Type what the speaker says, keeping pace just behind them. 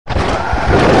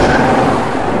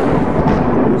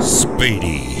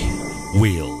Speedy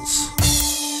Wheels.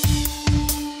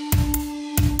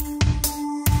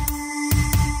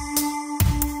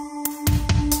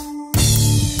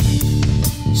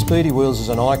 Speedy Wheels is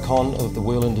an icon of the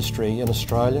wheel industry in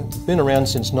Australia. Been around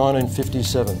since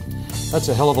 1957. That's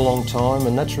a hell of a long time,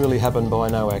 and that's really happened by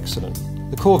no accident.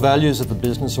 The core values of the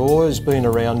business have always been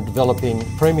around developing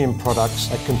premium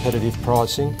products at competitive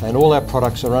pricing, and all our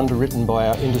products are underwritten by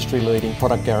our industry-leading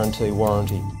product guarantee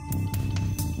warranty.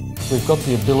 We've got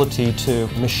the ability to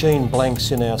machine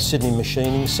blanks in our Sydney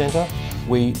machining centre.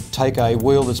 We take a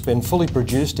wheel that's been fully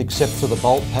produced except for the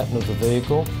bolt pattern of the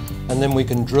vehicle, and then we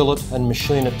can drill it and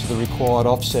machine it to the required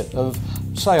offset of,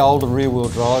 say, older rear-wheel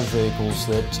drive vehicles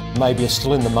that maybe are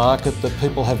still in the market that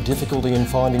people have difficulty in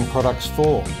finding products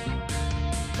for.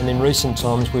 And in recent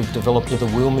times we've developed the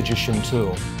Wheel Magician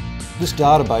tool. This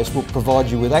database will provide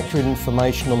you with accurate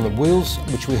information on the wheels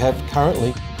which we have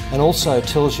currently, and also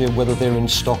tells you whether they're in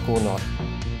stock or not.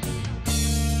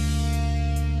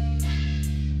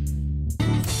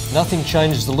 Nothing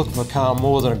changes the look of a car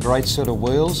more than a great set of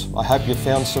wheels. I hope you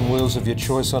found some wheels of your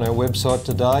choice on our website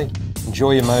today.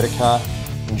 Enjoy your motor car,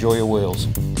 enjoy your wheels.